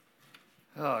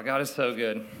Oh, God is so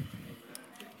good.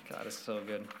 God is so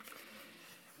good.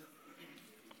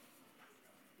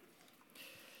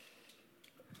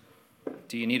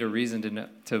 Do you need a reason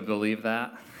to believe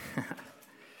that?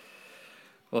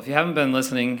 Well, if you haven't been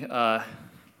listening,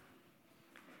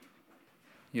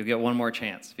 you'll get one more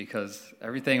chance because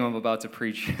everything I'm about to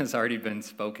preach has already been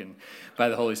spoken by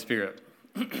the Holy Spirit.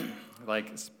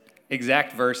 Like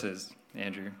exact verses,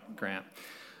 Andrew Grant.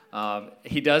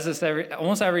 He does this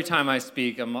almost every time I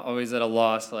speak. I'm always at a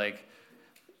loss, like,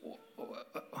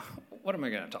 what am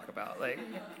I going to talk about? Like,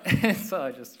 so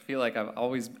I just feel like I'm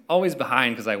always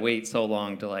behind because I wait so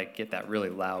long to like get that really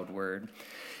loud word,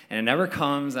 and it never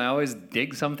comes. I always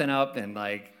dig something up and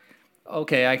like,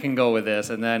 okay, I can go with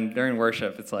this. And then during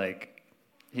worship, it's like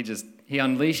he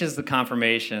unleashes the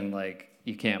confirmation like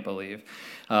you can't believe.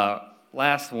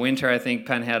 Last winter, I think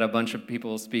Penn had a bunch of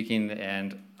people speaking,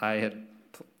 and I had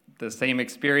the same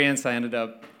experience. I ended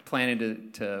up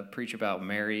planning to preach about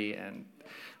Mary, and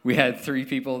we had 3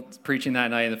 people preaching that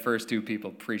night, and the first 2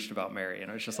 people preached about Mary. And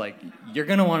it was just like, you're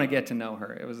going to want to get to know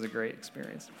her. It was a great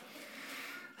experience.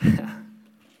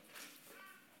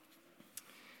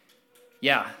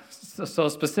 Yeah, so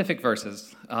specific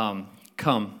verses.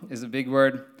 Come is a big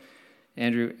word.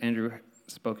 Andrew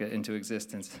spoke it into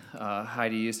existence.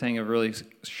 Heidi, you sang a really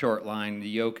short line. The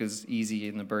yoke is easy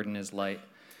and the burden is light.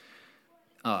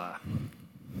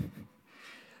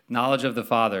 Knowledge of the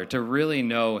Father, to really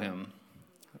know him.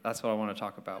 That's what I want to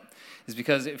talk about. Is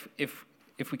because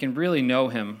if we can really know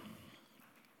him,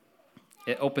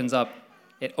 it opens up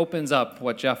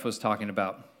what Jeff was talking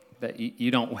about, that you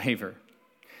don't waver,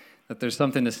 that there's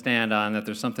something to stand on, that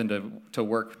there's something to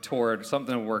work toward,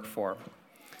 something to work for.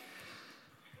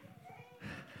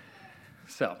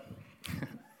 So,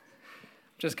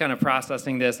 just kind of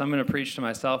processing this. I'm going to preach to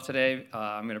myself today.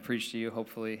 I'm going to preach to you,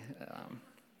 hopefully.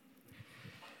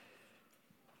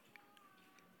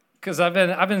 Because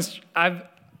I've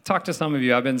talked to some of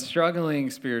you. I've been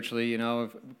struggling spiritually. You know,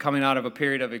 coming out of a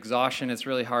period of exhaustion. It's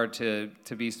really hard to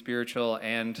be spiritual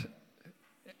and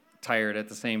tired at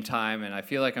the same time. And I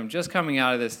feel like I'm just coming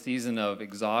out of this season of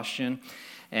exhaustion.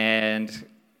 And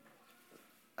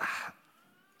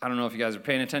I don't know if you guys are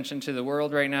paying attention to the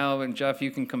world right now. And Jeff, you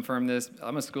can confirm this.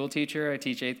 I'm a school teacher. I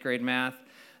teach 8th grade math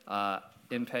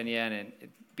in Penn Yan. And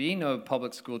being a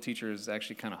public school teacher is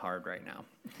actually kind of hard right now.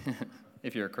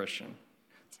 If you're a Christian.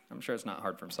 I'm sure it's not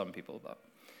hard for some people, but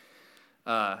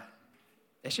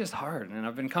it's just hard. And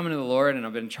I've been coming to the Lord, and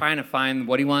I've been trying to find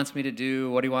what he wants me to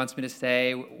do, what he wants me to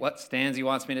say, what stands he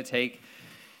wants me to take.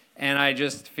 And I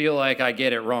just feel like I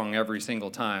get it wrong every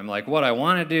single time. Like, what I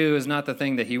want to do is not the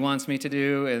thing that he wants me to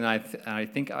do, and I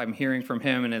think I'm hearing from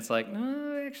him, and it's like,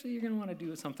 no, actually, you're going to want to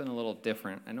do something a little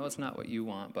different. I know it's not what you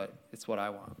want, but it's what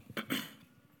I want.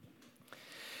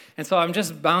 And so I'm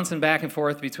just bouncing back and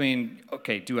forth between,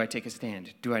 okay, do I take a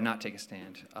stand? Do I not take a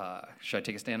stand? Should I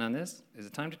take a stand on this? Is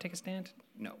it time to take a stand?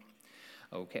 No.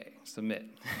 Okay, submit.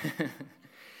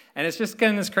 And it's just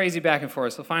getting this crazy back and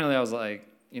forth. So finally I was like,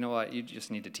 you know what? You just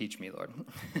need to teach me, Lord.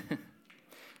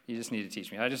 You just need to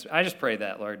teach me. I just prayed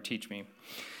that, Lord, teach me.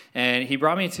 And he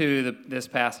brought me to this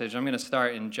passage. I'm going to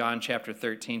start in John chapter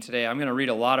 13 today. I'm going to read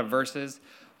a lot of verses,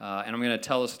 and I'm going to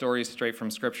tell the stories straight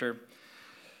from Scripture.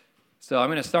 So I'm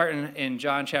going to start in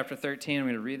John chapter 13. I'm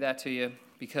going to read that to you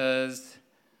because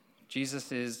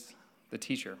Jesus is the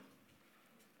teacher.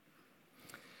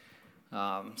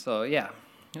 I'm going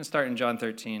to start in John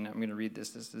 13. I'm going to read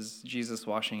this. This is Jesus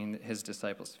washing his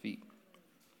disciples' feet.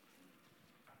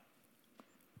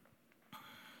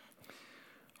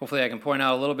 Hopefully I can point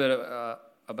out a little bit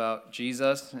about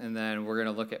Jesus, and then we're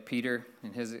going to look at Peter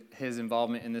and his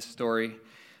involvement in this story.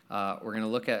 We're going to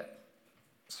look at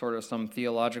sort of some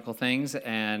theological things,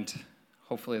 and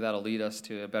hopefully that'll lead us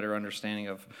to a better understanding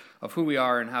of who we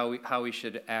are and how we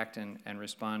should act and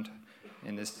respond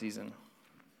in this season.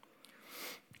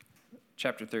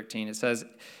 Chapter 13, it says,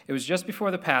 "It was just before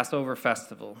the Passover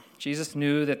festival. Jesus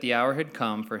knew that the hour had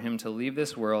come for him to leave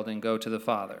this world and go to the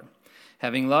Father.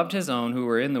 Having loved his own who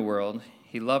were in the world,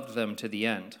 he loved them to the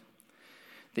end.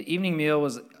 The evening meal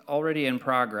was already in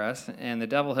progress, and the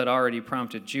devil had already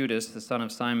prompted Judas, the son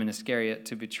of Simon Iscariot,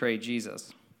 to betray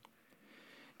Jesus.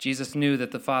 Jesus knew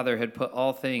that the Father had put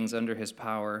all things under his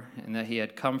power, and that he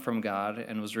had come from God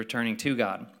and was returning to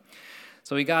God.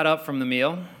 So he got up from the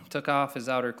meal, took off his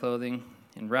outer clothing,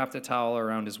 and wrapped a towel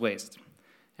around his waist.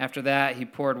 After that, he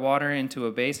poured water into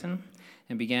a basin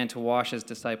and began to wash his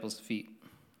disciples' feet,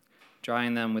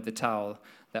 drying them with the towel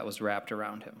that was wrapped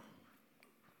around him.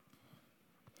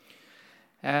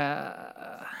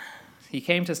 He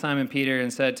came to Simon Peter, who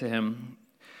said to him,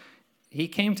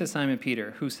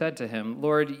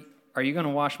 "Lord, are you going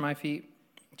to wash my feet?"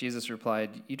 Jesus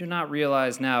replied, "You do not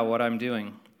realize now what I'm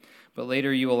doing, but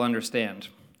later you will understand."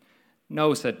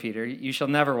 "No," said Peter, "you shall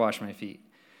never wash my feet."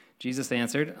 Jesus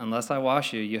answered, "Unless I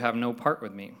wash you, you have no part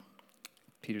with me."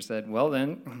 Peter said, "Well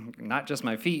then, not just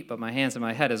my feet, but my hands and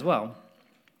my head as well."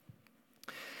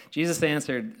 Jesus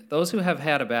answered, "Those who have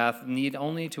had a bath need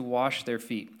only to wash their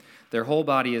feet. Their whole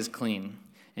body is clean,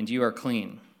 and you are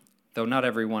clean, though not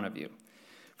every one of you."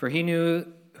 For he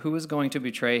knew who was going to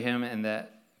betray him, and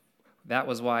that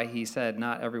was why he said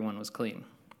not everyone was clean.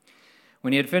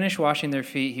 When he had finished washing their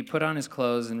feet, he put on his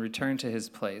clothes and returned to his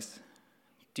place.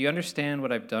 "Do you understand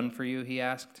what I've done for you?" he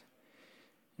asked.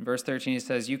 In verse 13 he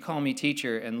says, "You call me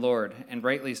teacher and Lord, and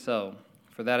rightly so,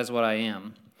 for that is what I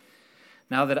am.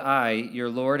 Now that I, your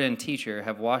Lord and teacher,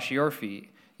 have washed your feet,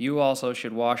 you also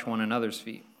should wash one another's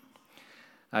feet.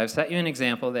 I have set you an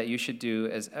example that you should do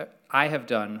as I have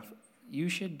done. You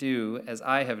should do as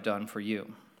I have done for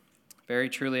you. Very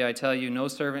truly I tell you, no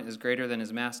servant is greater than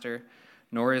his master,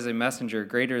 nor is a messenger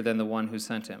greater than the one who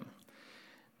sent him.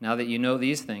 Now that you know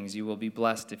these things, you will be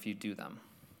blessed if you do them."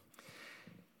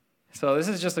 So this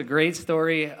is just a great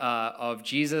story of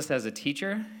Jesus as a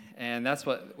teacher, and that's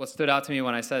what stood out to me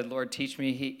when I said, "Lord, teach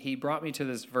me." He brought me to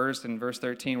this verse in verse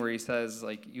 13 where he says,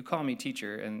 like, "You call me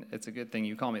teacher, and it's a good thing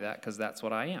you call me that because that's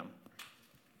what I am."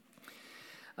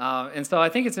 And so I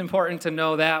think it's important to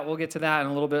know that. We'll get to that in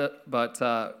a little bit, but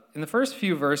in the first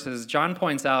few verses, John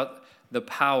points out the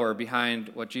power behind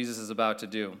what Jesus is about to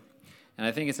do. And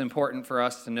I think it's important for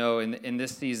us to know in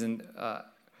this season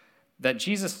that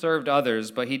Jesus served others,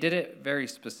 but he did it very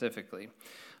specifically.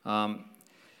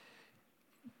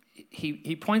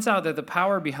 He points out that the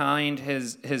power behind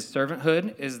his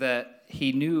servanthood is that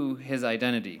he knew his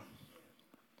identity.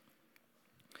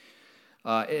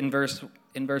 In verse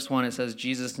 1, it says,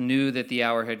 Jesus knew that the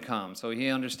hour had come. So he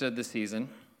understood the season.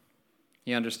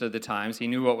 He understood the times. He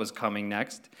knew what was coming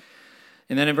next.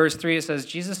 And then in verse 3, it says,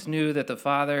 Jesus knew that the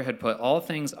Father had put all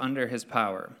things under his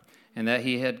power, and that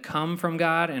he had come from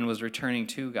God and was returning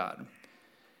to God.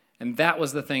 And that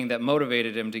was the thing that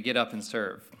motivated him to get up and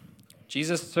serve.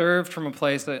 Jesus served from a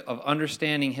place of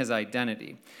understanding his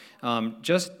identity.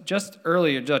 Just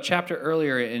earlier, a chapter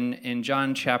earlier in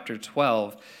John chapter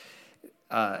 12,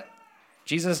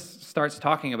 Jesus starts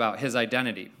talking about his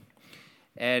identity.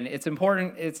 And it's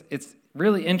important, it's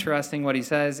really interesting what he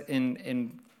says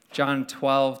in John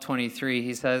 12:23.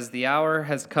 He says, "The hour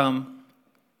has come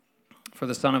for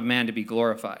the Son of Man to be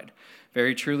glorified.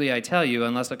 Very truly I tell you,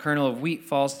 unless a kernel of wheat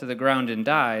falls to the ground and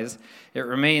dies, it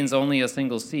remains only a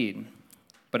single seed.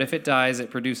 But if it dies,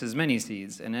 it produces many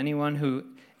seeds, and anyone who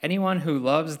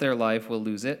loves their life will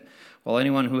lose it, while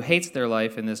anyone who hates their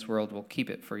life in this world will keep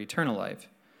it for eternal life.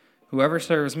 Whoever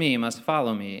serves me must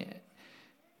follow me,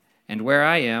 and where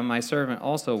I am, my servant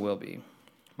also will be.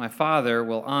 My Father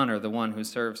will honor the one who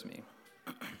serves me."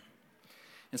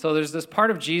 And so there's this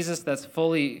part of Jesus that's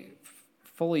fully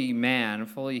man,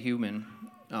 fully human.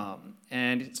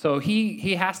 And so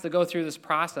he has to go through this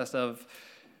process of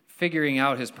figuring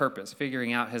out his purpose,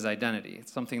 figuring out his identity.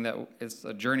 It's something it's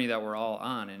a journey that we're all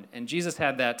on. And Jesus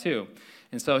had that too.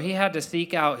 And so he had to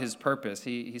seek out his purpose.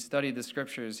 He studied the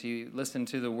scriptures. He listened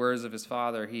to the words of his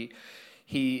Father. He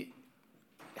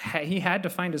had to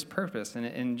find his purpose. And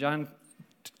in John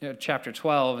chapter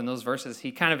 12, in those verses,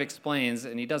 he kind of explains,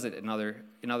 and he does it in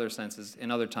other senses, in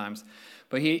other times,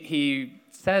 but he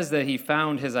says that he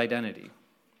found his identity.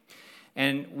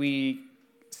 And we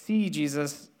see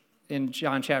Jesus in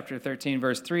John chapter 13,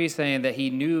 verse 3, saying that he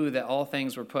knew that all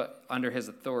things were put under his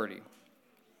authority.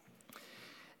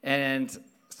 And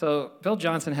so Bill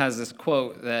Johnson has this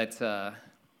quote that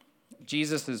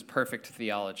Jesus is perfect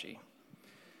theology.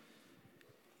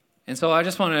 And so I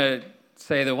just want to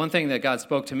say the one thing that God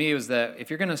spoke to me was that if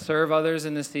you're going to serve others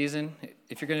in this season,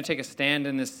 if you're going to take a stand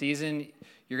in this season,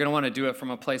 you're going to want to do it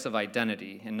from a place of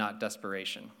identity and not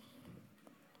desperation.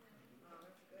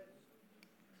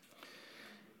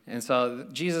 And so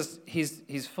Jesus,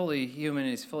 he's fully human,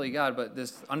 he's fully God, but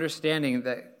this understanding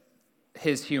that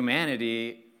his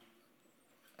humanity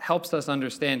helps us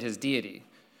understand his deity.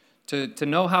 To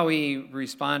know how he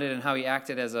responded and how he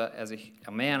acted as a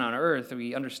man on earth,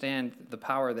 we understand the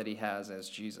power that he has as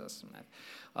Jesus.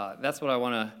 That's what I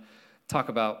want to talk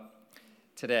about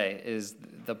today, is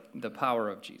the power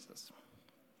of Jesus.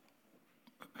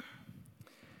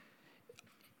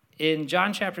 In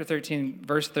John chapter 13,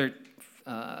 verse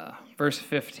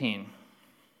 15,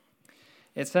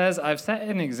 it says, "I've set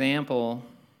an example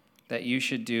that you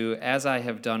should do as I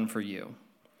have done for you."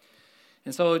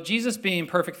 And so Jesus being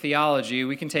perfect theology,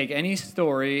 we can take any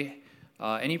story,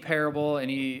 any parable,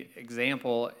 any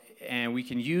example, and we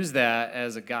can use that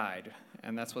as a guide.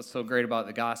 And that's what's so great about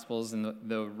the Gospels and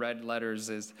the red letters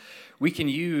is we can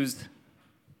use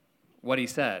what he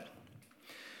said.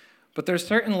 But there's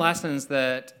certain lessons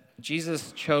that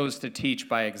Jesus chose to teach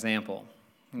by example.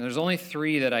 And there's only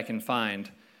 3 that I can find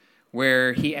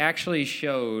where he actually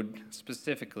showed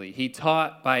specifically. He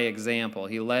taught by example.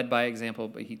 He led by example,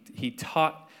 but he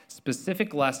taught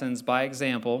specific lessons by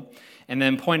example and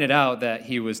then pointed out that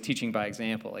he was teaching by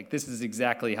example. Like, this is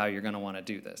exactly how you're going to want to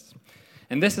do this.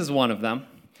 And this is one of them.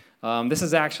 This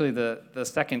is actually the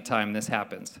second time this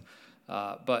happens.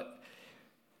 But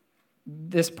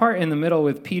this part in the middle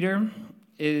with Peter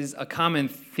is a common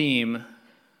theme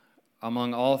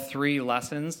among all 3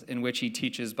 lessons in which he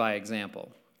teaches by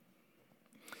example.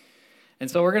 And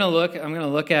so I'm going to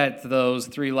look at those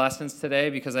 3 lessons today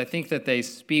because I think that they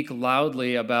speak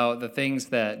loudly about the things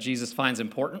that Jesus finds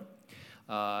important,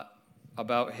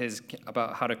 about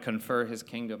how to confer his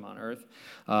kingdom on earth.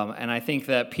 And I think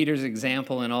that Peter's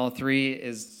example in all 3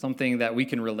 is something that we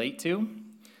can relate to.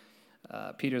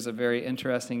 Peter's a very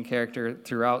interesting character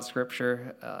throughout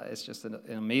Scripture. It's just an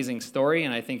amazing story,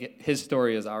 and I think his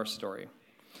story is our story.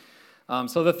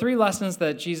 So the 3 lessons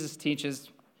that Jesus teaches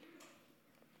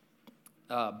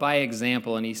by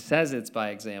example, and he says it's by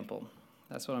example.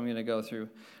 That's what I'm going to go through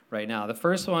right now. The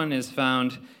first one is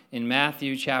found in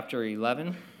Matthew chapter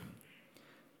 11,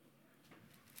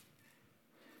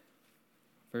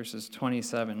 verses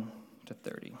 27 to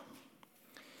 30.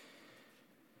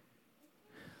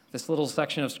 This little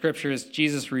section of Scripture is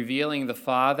Jesus revealing the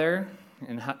Father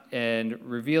and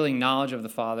revealing knowledge of the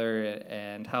Father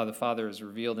and how the Father is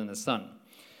revealed in the Son.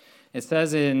 It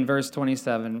says in verse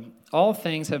 27, "All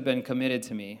things have been committed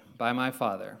to me by my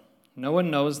Father. No one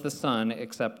knows the Son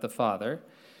except the Father,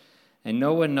 and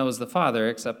no one knows the Father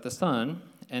except the Son,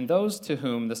 and those to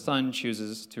whom the Son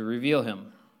chooses to reveal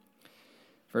him."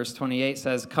 Verse 28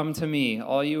 says, "Come to me,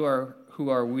 all you who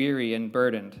are weary and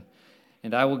burdened,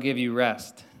 and I will give you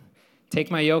rest. Take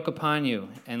my yoke upon you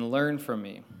and learn from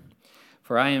me.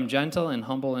 For I am gentle and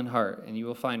humble in heart, and you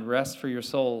will find rest for your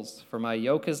souls. For my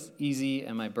yoke is easy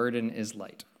and my burden is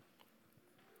light."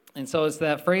 And so it's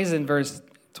that phrase in verse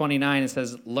 29, it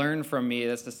says, "Learn from me."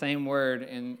 That's the same word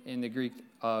in the Greek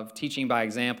of teaching by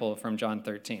example from John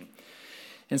 13.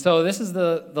 And so this is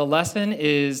the lesson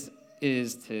is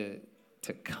to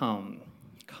come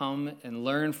and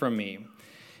learn from me.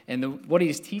 And what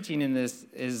he's teaching in this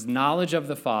is knowledge of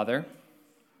the Father.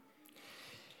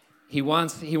 He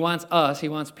wants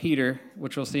Peter,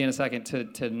 which we'll see in a second,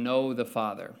 to know the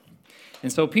Father. And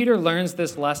so Peter learns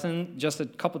this lesson just a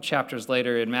couple chapters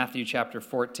later in Matthew chapter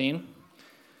 14.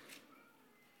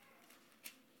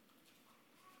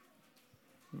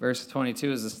 Verse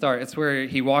 22 is the start. It's where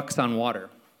he walks on water.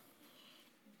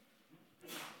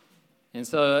 And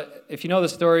so if you know the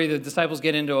story, the disciples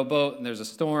get into a boat and there's a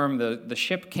storm. The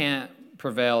ship can't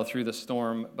prevail through the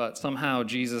storm, but somehow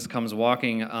Jesus comes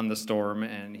walking on the storm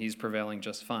and he's prevailing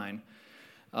just fine.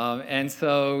 And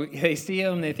so they see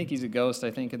him, they think he's a ghost,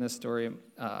 I think, in this story,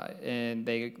 and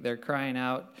they're crying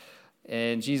out.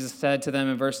 And Jesus said to them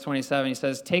in verse 27, he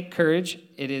says, "Take courage,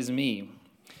 it is me.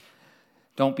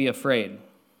 Don't be afraid."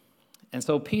 And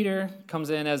so Peter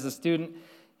comes in as a student.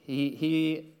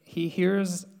 He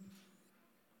hears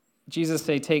Jesus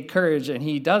say, "Take courage," and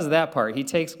he does that part. He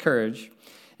takes courage.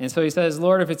 And so he says,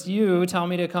 "Lord, if it's you, tell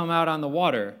me to come out on the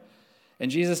water." And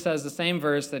Jesus says the same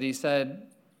verse that he said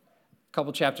a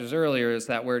couple chapters earlier is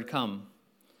that word "come."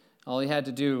 All he had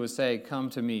to do was say, "Come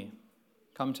to me.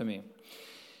 Come to me."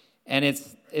 And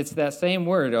it's that same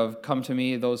word of "come to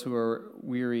me, those who are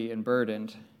weary and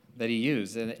burdened," that he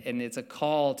used. And it's a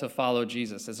call to follow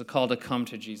Jesus. It's a call to come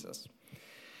to Jesus.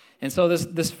 And so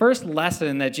this first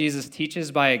lesson that Jesus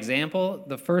teaches by example,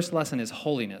 the first lesson is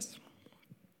holiness.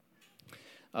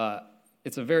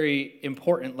 It's a very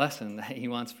important lesson that he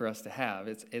wants for us to have.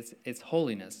 It's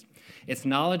holiness. It's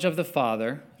knowledge of the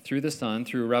Father through the Son,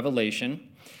 through revelation.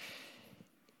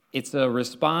 It's a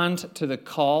respond to the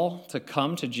call to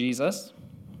come to Jesus.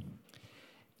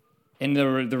 And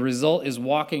the result is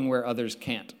walking where others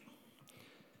can't.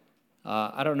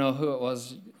 I don't know who it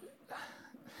was.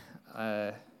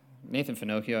 Nathan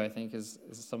Finocchio, I think, is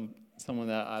someone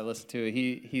that I listen to.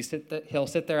 He'll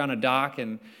sit there on a dock,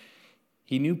 and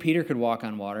he knew Peter could walk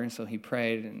on water, and so he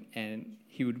prayed, and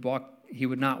he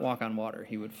would not walk on water.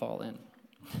 He would fall in.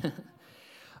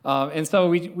 And so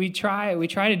we try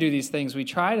to do these things. We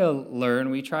try to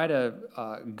learn. We try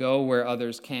to go where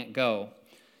others can't go.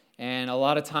 And a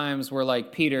lot of times we're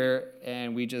like Peter,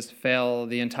 and we just fail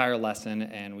the entire lesson,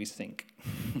 and we sink.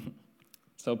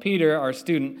 So Peter, our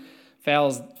student,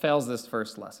 fails this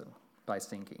first lesson by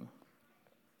sinking.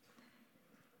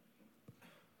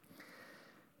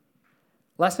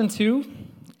 Lesson 2,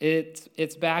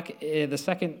 it's back, the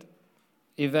second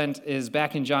event is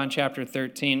back in John chapter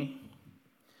 13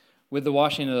 with the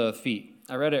washing of the feet.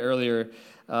 I read it earlier.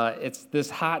 It's this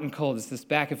hot and cold. It's this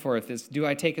back and forth. It's, do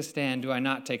I take a stand? Do I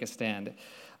not take a stand?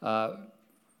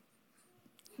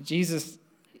 Jesus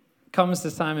comes to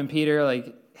Simon Peter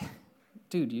like,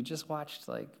 dude, you just watched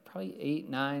like probably 8,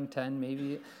 9, 10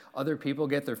 maybe other people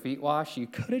get their feet washed. You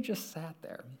could have just sat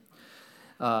there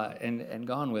and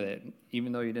gone with it,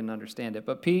 even though you didn't understand it.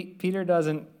 But Peter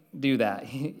doesn't do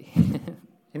that. And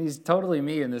he's totally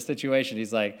me in this situation.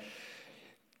 He's like,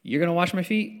 you're going to wash my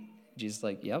feet? Jesus is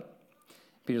like, yep.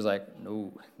 Peter's like,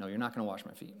 no, you're not going to wash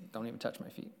my feet. Don't even touch my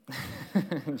feet.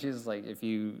 Jesus is like,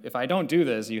 if I don't do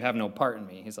this, you have no part in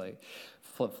me. He's like,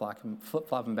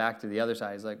 flip-flopping back to the other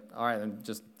side. He's like, all right, then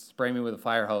just spray me with a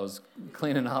fire hose,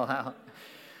 clean it all out.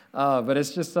 But it's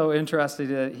just so interesting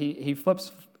that he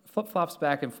flip-flops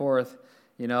back and forth,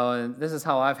 and this is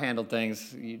how I've handled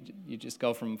things. You just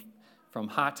go from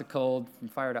hot to cold, from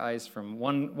fire to ice, from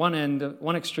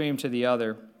one extreme to the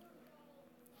other.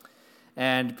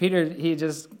 And Peter,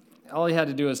 all he had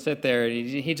to do was sit there.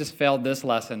 He just failed this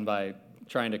lesson by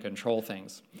trying to control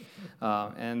things.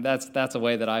 And that's a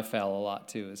way that I fail a lot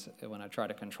too, is when I try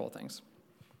to control things.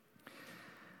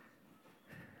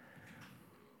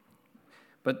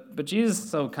 But Jesus is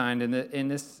so kind. In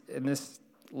this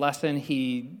lesson,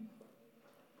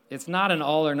 it's not an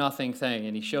all or nothing thing,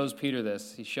 and he shows Peter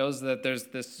this. He shows that there's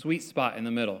this sweet spot in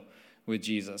the middle with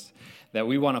Jesus that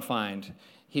we want to find.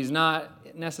 He's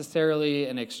not necessarily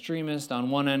an extremist on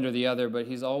one end or the other, but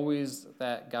he's always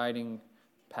that guiding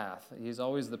path. He's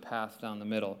always the path down the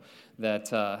middle. That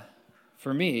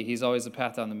for me, he's always the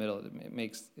path down the middle.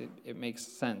 It makes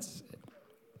sense.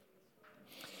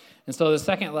 And so the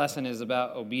second lesson is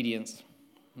about obedience.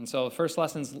 And so the first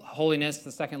lesson is holiness.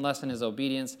 The second lesson is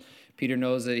obedience. Peter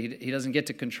knows that he doesn't get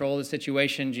to control the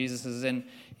situation. Jesus is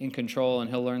in control, and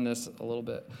he'll learn this a little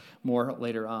bit more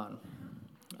later on.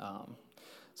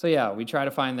 So yeah, we try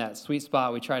to find that sweet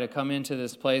spot. We try to come into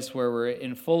this place where we're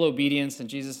in full obedience, and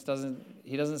Jesus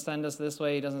doesn't send us this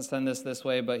way, he doesn't send us this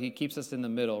way, but he keeps us in the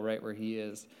middle, right where he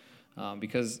is.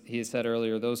 Because he said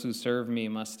earlier, those who serve me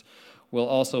will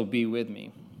also be with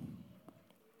me.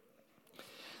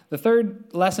 The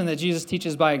third lesson that Jesus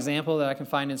teaches by example that I can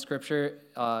find in Scripture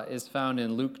is found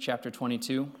in Luke chapter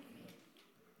 22.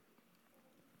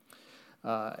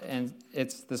 And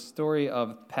it's the story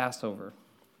of Passover.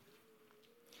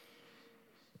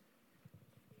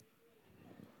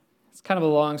 It's kind of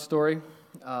a long story.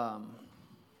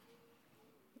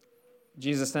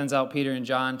 Jesus sends out Peter and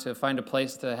John to find a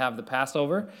place to have the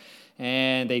Passover,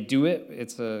 and they do it.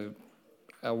 It's a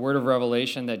word of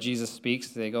revelation that Jesus speaks.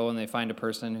 They go and they find a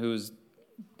person who's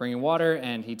bringing water,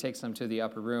 and he takes them to the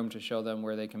upper room to show them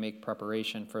where they can make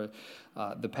preparation for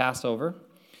the Passover.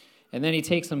 And then he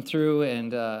takes them through,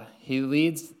 and he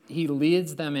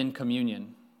leads them in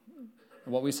communion.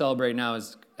 What we celebrate now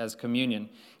is as communion.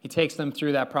 He takes them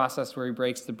through that process where he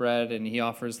breaks the bread and he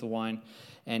offers the wine,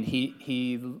 and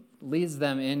he leads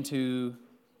them into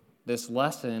this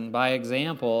lesson by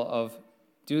example of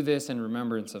do this in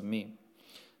remembrance of me.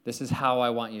 This is how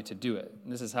I want you to do it.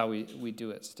 This is how we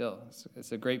do it still.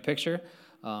 It's a great picture,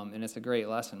 and it's a great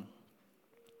lesson.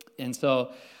 And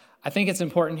so I think it's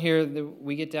important here that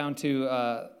we get down to,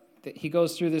 that he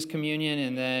goes through this communion,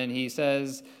 and then he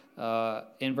says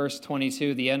in verse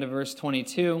 22, the end of verse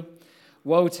 22,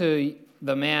 woe to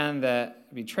the man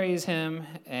that betrays him.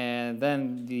 And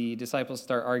then the disciples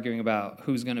start arguing about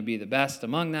who's going to be the best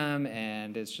among them,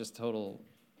 and it's just total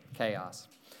chaos.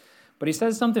 But he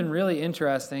says something really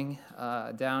interesting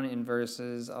down in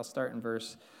I'll start in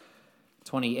verse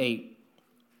 28.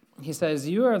 He says,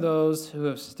 you are those who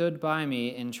have stood by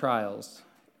me in trials,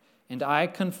 and I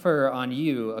confer on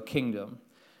you a kingdom,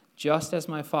 just as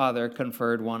my Father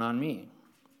conferred one on me.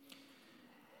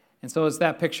 And so it's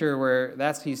that picture where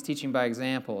he's teaching by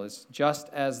example. It's just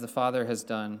as the Father has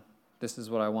done, this is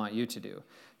what I want you to do.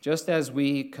 Just as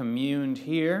we communed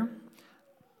here,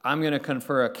 I'm going to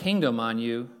confer a kingdom on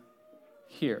you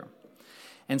here.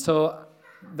 And so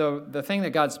the thing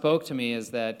that God spoke to me is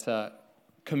that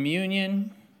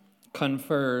communion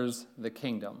confers the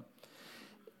kingdom.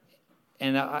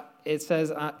 And it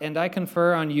says, and I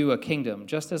confer on you a kingdom,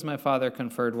 just as my Father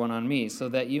conferred one on me, so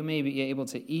that you may be able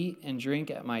to eat and drink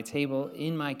at my table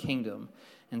in my kingdom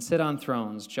and sit on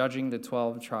thrones, judging the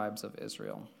 12 tribes of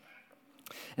Israel.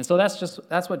 And so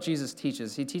that's what Jesus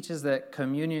teaches. He teaches that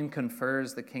communion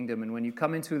confers the kingdom. And when you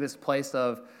come into this place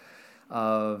of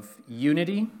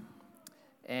unity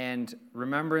and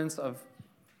remembrance of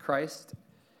Christ,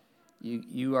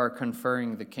 you are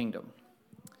conferring the kingdom.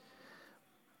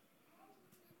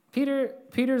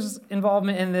 Peter's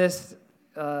involvement in this,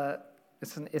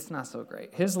 it's not so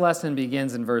great. His lesson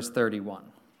begins in verse 31,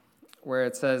 where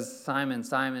it says, Simon,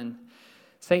 Simon,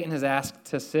 Satan has asked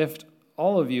to sift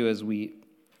all of you as wheat,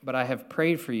 but I have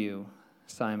prayed for you,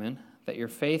 Simon, that your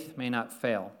faith may not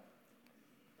fail.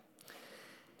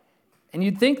 And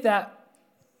you'd think that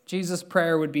Jesus'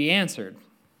 prayer would be answered,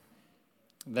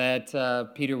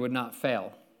 that Peter would not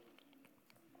fail.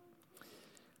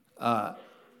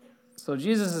 So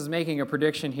Jesus is making a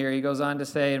prediction here. He goes on to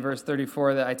say in verse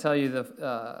 34 that I tell you,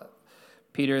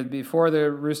 Peter, before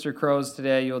the rooster crows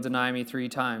today, you'll deny me 3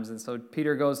 times. And so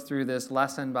Peter goes through this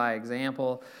lesson by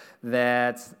example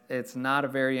that it's not a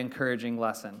very encouraging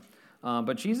lesson.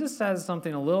 But Jesus says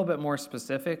something a little bit more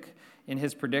specific in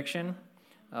his prediction.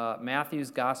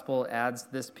 Matthew's gospel adds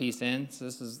this piece in. So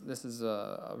this is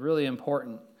a really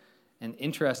important and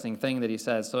interesting thing that he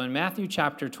says. So in Matthew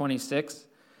chapter 26,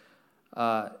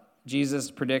 Jesus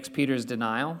predicts Peter's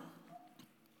denial,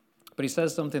 but he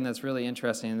says something that's really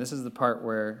interesting, and this is the part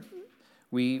where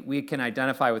we can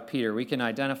identify with Peter. We can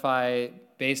identify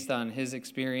based on his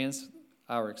experience,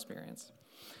 our experience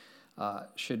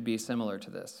should be similar to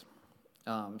this.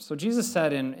 So Jesus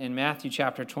said in Matthew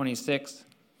chapter 26,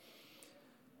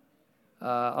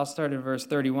 I'll start in verse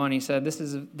 31, he said, "This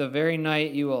is the very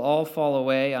night you will all fall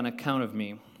away on account of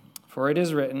me. For it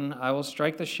is written, I will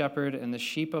strike the shepherd, and the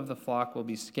sheep of the flock will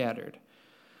be scattered.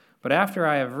 But after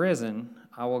I have risen,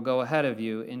 I will go ahead of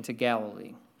you into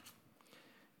Galilee."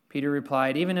 Peter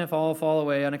replied, "Even if all fall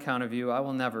away on account of you, I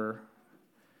will never.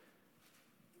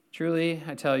 Truly,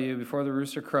 I tell you, before the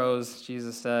rooster crows,"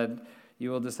 Jesus said,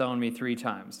 "you will disown me 3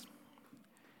 times."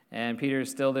 And Peter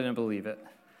still didn't believe it.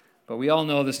 But we all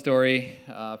know the story.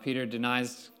 Peter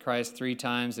denies Christ 3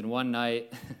 times in one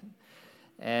night.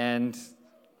 And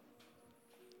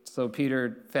so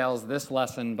Peter fails this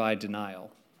lesson by denial.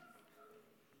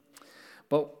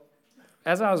 But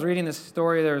as I was reading this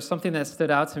story, there was something that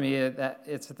stood out to me. That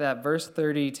it's that verse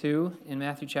 32 in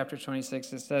Matthew chapter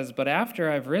 26. It says, "But after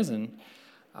I've risen,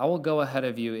 I will go ahead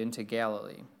of you into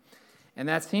Galilee." And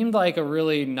that seemed like a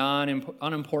really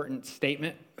unimportant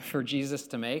statement for Jesus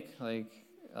to make.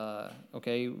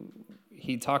 Okay,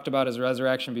 he talked about his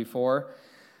resurrection before.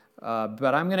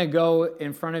 But I'm going to go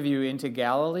in front of you into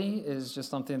Galilee is just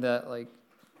something that,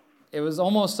 it was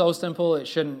almost so simple it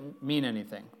shouldn't mean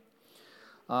anything.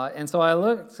 And so I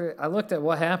looked at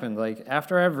what happened.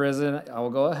 After I've risen, I will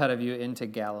go ahead of you into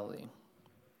Galilee.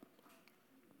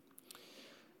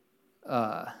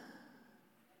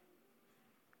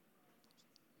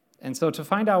 And so to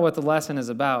find out what the lesson is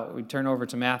about, we turn over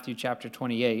to Matthew chapter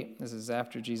 28. This is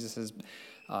after Jesus has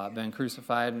been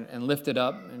crucified and lifted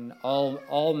up, and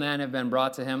all men have been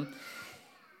brought to him.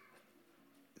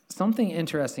 Something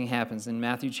interesting happens in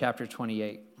Matthew chapter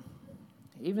 28.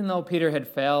 Even though Peter had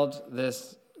failed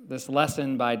this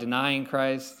lesson by denying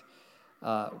Christ,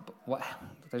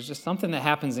 there's just something that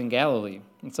happens in Galilee.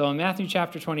 And so in Matthew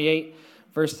chapter 28,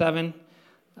 verse 7,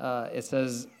 it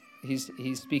says,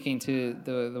 he's speaking to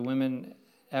the women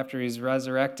after he's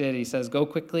resurrected. He says, "Go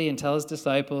quickly and tell his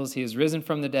disciples he is risen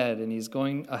from the dead, and he's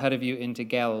going ahead of you into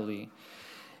Galilee."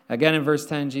 Again in verse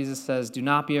 10, Jesus says, "Do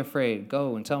not be afraid.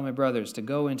 Go and tell my brothers to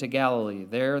go into Galilee.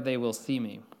 There they will see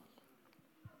me."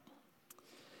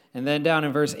 And then down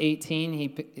in verse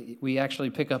 18, we actually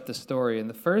pick up the story. And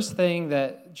the first thing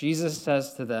that Jesus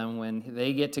says to them when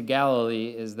they get to Galilee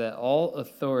is that all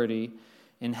authority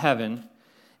in heaven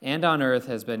and on earth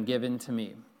has been given to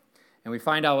me. And we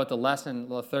find out what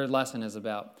the third lesson is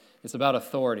about. It's about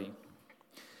authority.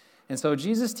 And so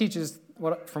Jesus teaches,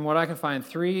 from what I can find,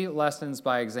 3 lessons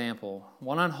by example.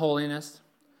 One on holiness,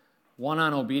 one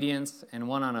on obedience, and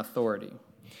one on authority.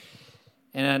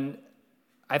 And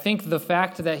I think the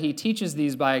fact that he teaches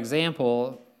these by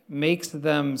example makes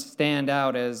them stand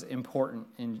out as important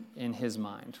in his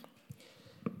mind.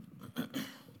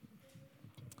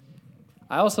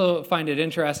 I also find it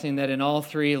interesting that in all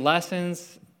 3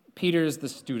 lessons, Peter's the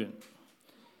student.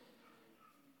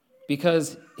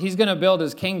 Because he's going to build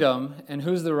his kingdom, and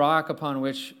who's the rock upon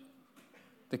which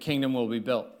the kingdom will be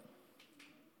built?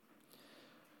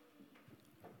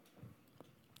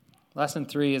 Lesson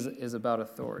 3 is about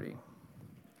authority.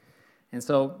 And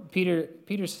so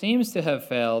Peter seems to have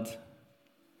failed,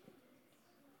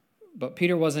 but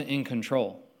Peter wasn't in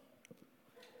control.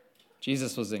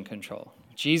 Jesus was in control.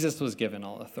 Jesus was given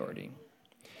all authority.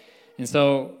 And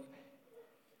so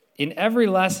in every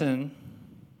lesson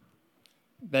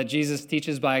that Jesus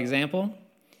teaches by example,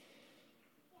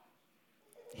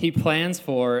 he plans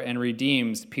for and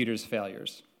redeems Peter's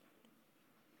failures.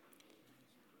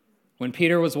 When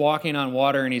Peter was walking on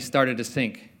water and he started to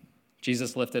sink,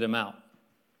 Jesus lifted him out.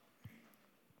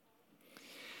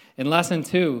 In lesson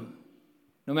 2,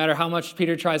 no matter how much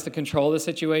Peter tries to control the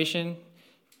situation,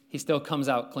 he still comes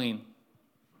out clean.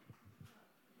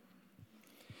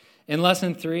 In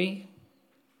lesson 3,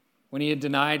 when he had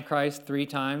denied Christ 3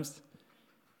 times,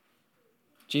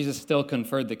 Jesus still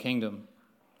conferred the kingdom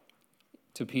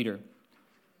to Peter.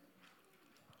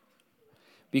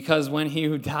 Because when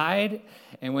he died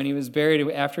and when he was buried,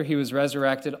 after he was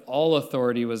resurrected, all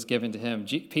authority was given to him.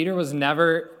 Peter was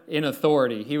never in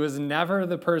authority. He was never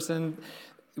the person,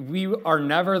 we are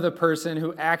never the person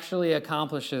who actually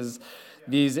accomplishes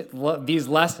these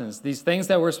lessons, these things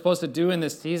that we're supposed to do in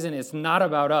this season. It's not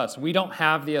about us. We don't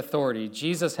have the authority.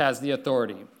 Jesus has the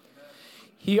authority.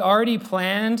 He already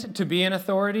planned to be in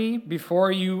authority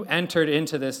before you entered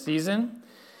into this season.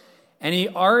 And he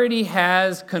already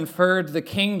has conferred the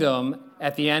kingdom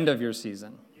at the end of your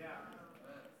season.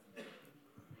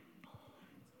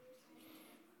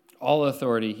 All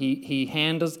authority. He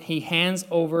hands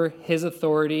over his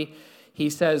authority. He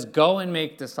says, go and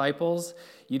make disciples.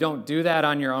 You don't do that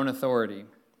on your own authority.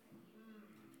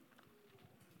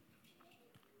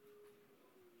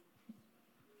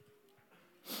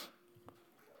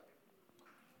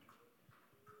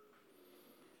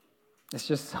 It's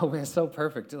just so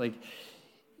perfect. Like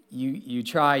you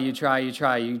try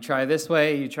this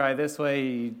way,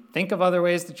 you think of other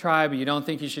ways to try, but you don't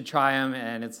think you should try them,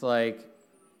 and it's like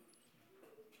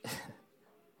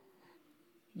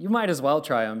you might as well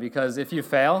try them, because if you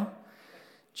fail,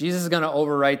 Jesus is going to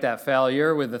overwrite that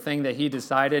failure with the thing that he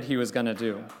decided he was going to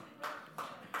do.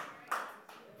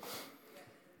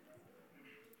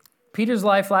 Peter's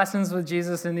life lessons with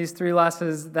Jesus in these 3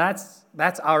 lessons, that's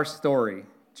our story.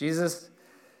 Jesus,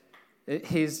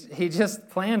 he just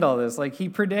planned all this. Like, he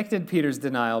predicted Peter's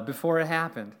denial before it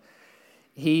happened.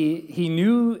 He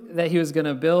knew that he was going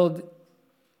to build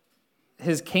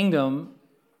his kingdom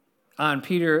on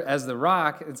Peter as the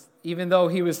rock, even though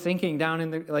he was sinking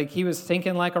down he was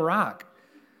sinking like a rock.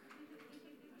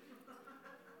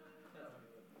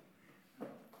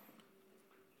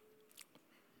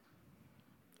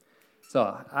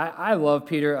 So I love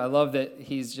Peter. I love that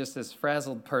he's just this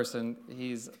frazzled person.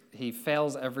 He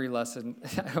fails every lesson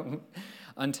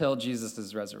until Jesus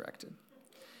is resurrected.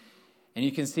 And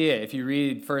you can see it if you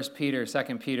read 1 Peter,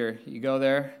 2 Peter. You go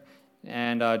there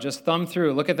and just thumb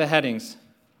through. Look at the headings.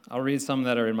 I'll read some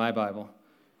that are in my Bible.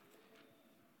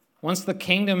 Once the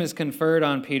kingdom is conferred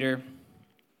on Peter,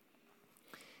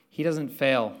 he doesn't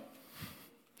fail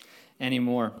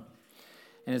anymore.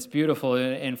 And it's beautiful.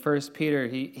 In 1 Peter,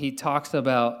 he talks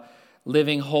about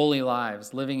living holy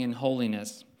lives, living in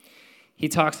holiness. He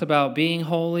talks about being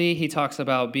holy. He talks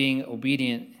about being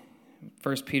obedient.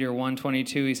 1 Peter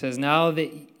 1:22, he says, now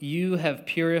that you have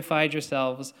purified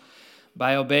yourselves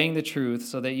by obeying the truth,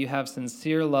 so that you have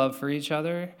sincere love for each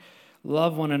other,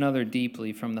 love one another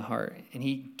deeply from the heart. And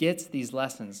he gets these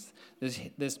lessons.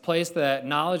 This place that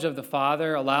knowledge of the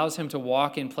Father allows him to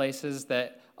walk in places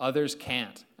that others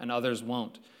can't and others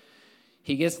won't.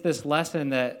 He gets this lesson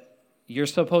that you're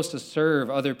supposed to serve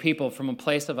other people from a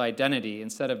place of identity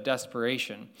instead of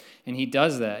desperation. And he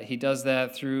does that. He does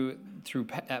that through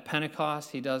at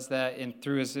Pentecost. He does that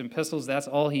through his epistles. That's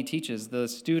all he teaches. The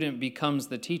student becomes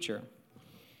the teacher.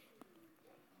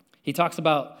 He talks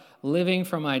about living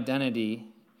from identity,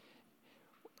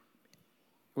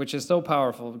 which is so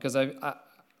powerful, because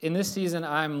in this season,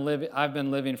 I've been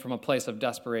living from a place of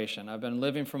desperation. I've been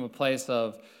living from a place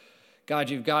of, God,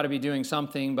 you've got to be doing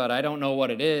something, but I don't know what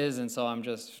it is, and so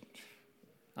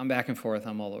I'm back and forth.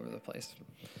 I'm all over the place.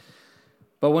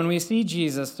 But when we see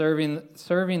Jesus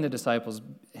serving the disciples,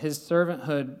 his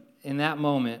servanthood in that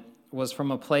moment was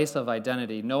from a place of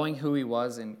identity, knowing who he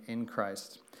was in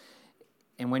Christ.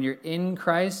 And when you're in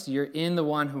Christ, you're in the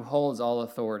one who holds all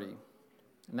authority.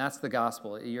 And that's the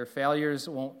gospel. Your failures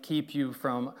won't keep you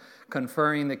from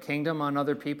conferring the kingdom on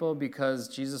other people, because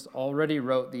Jesus already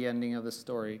wrote the ending of the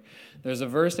story. There's a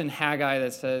verse in Haggai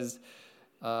that says,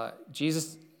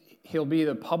 Jesus, he'll be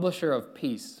the publisher of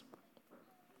peace.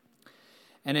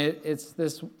 And it's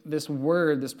this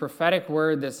word, this prophetic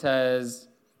word that says,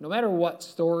 no matter what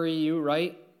story you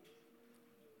write,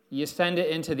 you send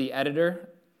it into the editor,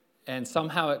 and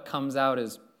somehow it comes out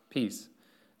as peace.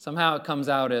 Somehow it comes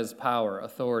out as power,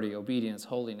 authority, obedience,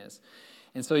 holiness.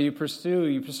 And so you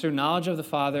pursue knowledge of the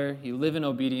Father, you live in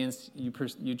obedience, you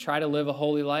try to live a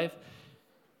holy life,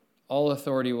 all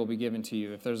authority will be given to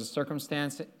you. If there's a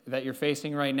circumstance that you're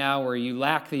facing right now where you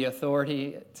lack the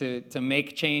authority to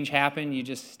make change happen, you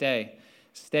just stay.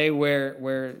 Stay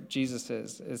where Jesus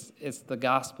is. It's the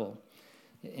gospel.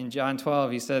 In John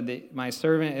 12, he said that my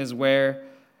servant is where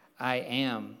I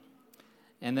am.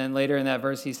 And then later in that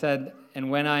verse, he said,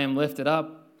 and when I am lifted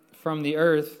up from the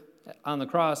earth, on the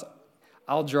cross,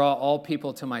 I'll draw all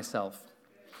people to myself.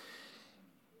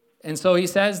 And so he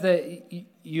says that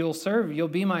you'll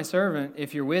be my servant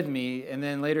if you're with me. And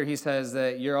then later he says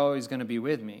that you're always going to be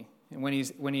with me. And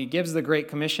when he gives the Great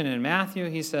Commission in Matthew,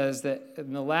 he says that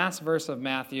in the last verse of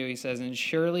Matthew, he says, and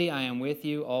surely I am with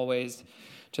you always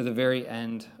to the very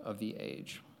end of the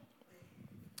age.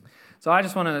 So I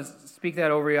just want to speak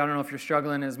that over you. I don't know if you're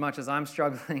struggling as much as I'm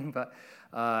struggling, but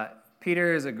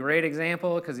Peter is a great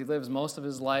example because he lives most of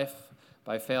his life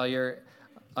by failure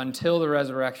until the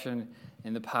resurrection,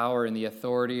 and the power and the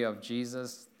authority of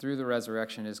Jesus through the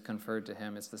resurrection is conferred to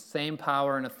him. It's the same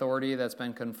power and authority that's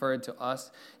been conferred to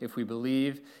us if we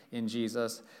believe in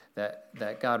Jesus,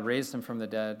 that God raised him from the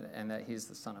dead and that he's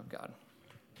the Son of God.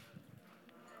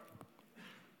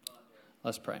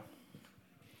 Let's pray.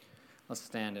 Let's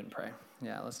stand and pray.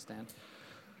 Yeah, let's stand.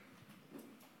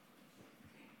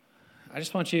 I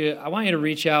want you to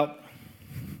reach out.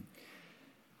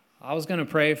 I was going to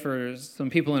pray for some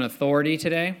people in authority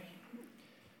today,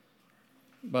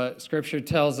 but Scripture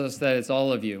tells us that it's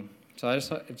all of you. So I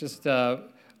just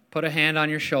put a hand on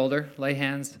your shoulder, lay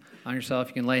hands on yourself.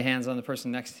 You can lay hands on the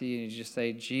person next to you, and you just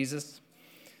say, Jesus,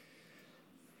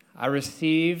 I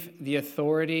receive the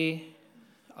authority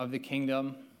of the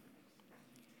kingdom,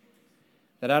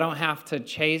 that I don't have to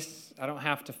chase, I don't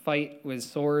have to fight with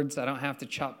swords, I don't have to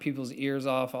chop people's ears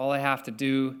off. All I have to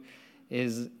do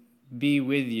is be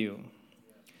with you,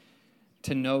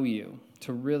 to know you,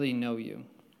 to really know you.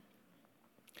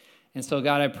 And so,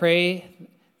 God, I pray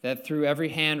that through every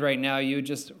hand right now, you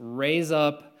just raise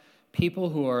up people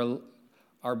who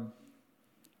are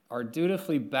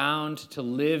dutifully bound to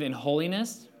live in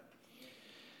holiness,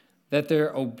 that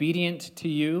they're obedient to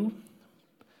you.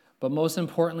 But most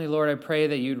importantly, Lord, I pray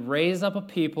that you'd raise up a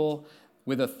people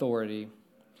with authority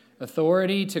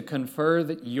to confer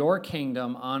your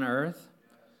kingdom on earth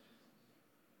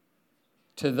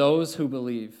to those who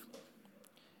believe.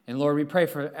 And Lord, we pray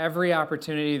for every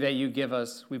opportunity that you give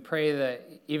us. We pray that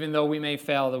even though we may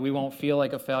fail, that we won't feel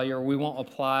like a failure. We won't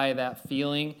apply that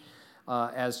feeling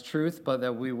as truth, but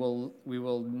that we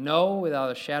will know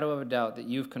without a shadow of a doubt that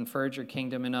you've conferred your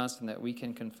kingdom in us and that we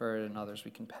can confer it in others.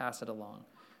 We can pass it along.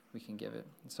 We can give it.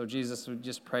 And so Jesus, would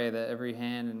just pray that every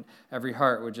hand and every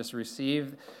heart would just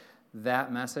receive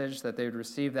that message, that they would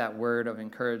receive that word of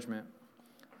encouragement,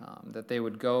 that they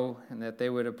would go and that they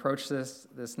would approach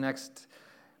this next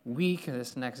week,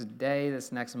 this next day,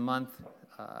 this next month,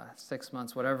 6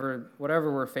 months, whatever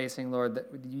we're facing, Lord, that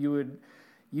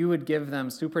you would give them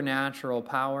supernatural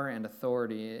power and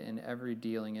authority in every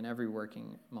dealing, in every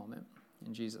working moment.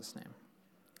 In Jesus' name,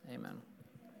 amen.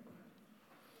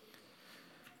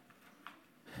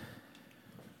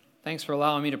 Thanks for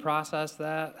allowing me to process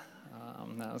that.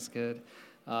 That was good.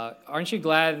 Aren't you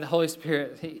glad the Holy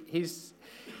Spirit,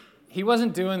 He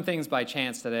wasn't doing things by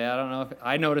chance today. I don't know if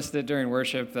I noticed it during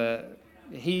worship that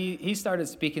he started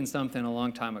speaking something a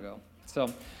long time ago.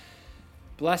 So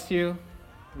bless you.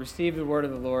 Receive the word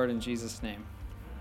of the Lord in Jesus' name.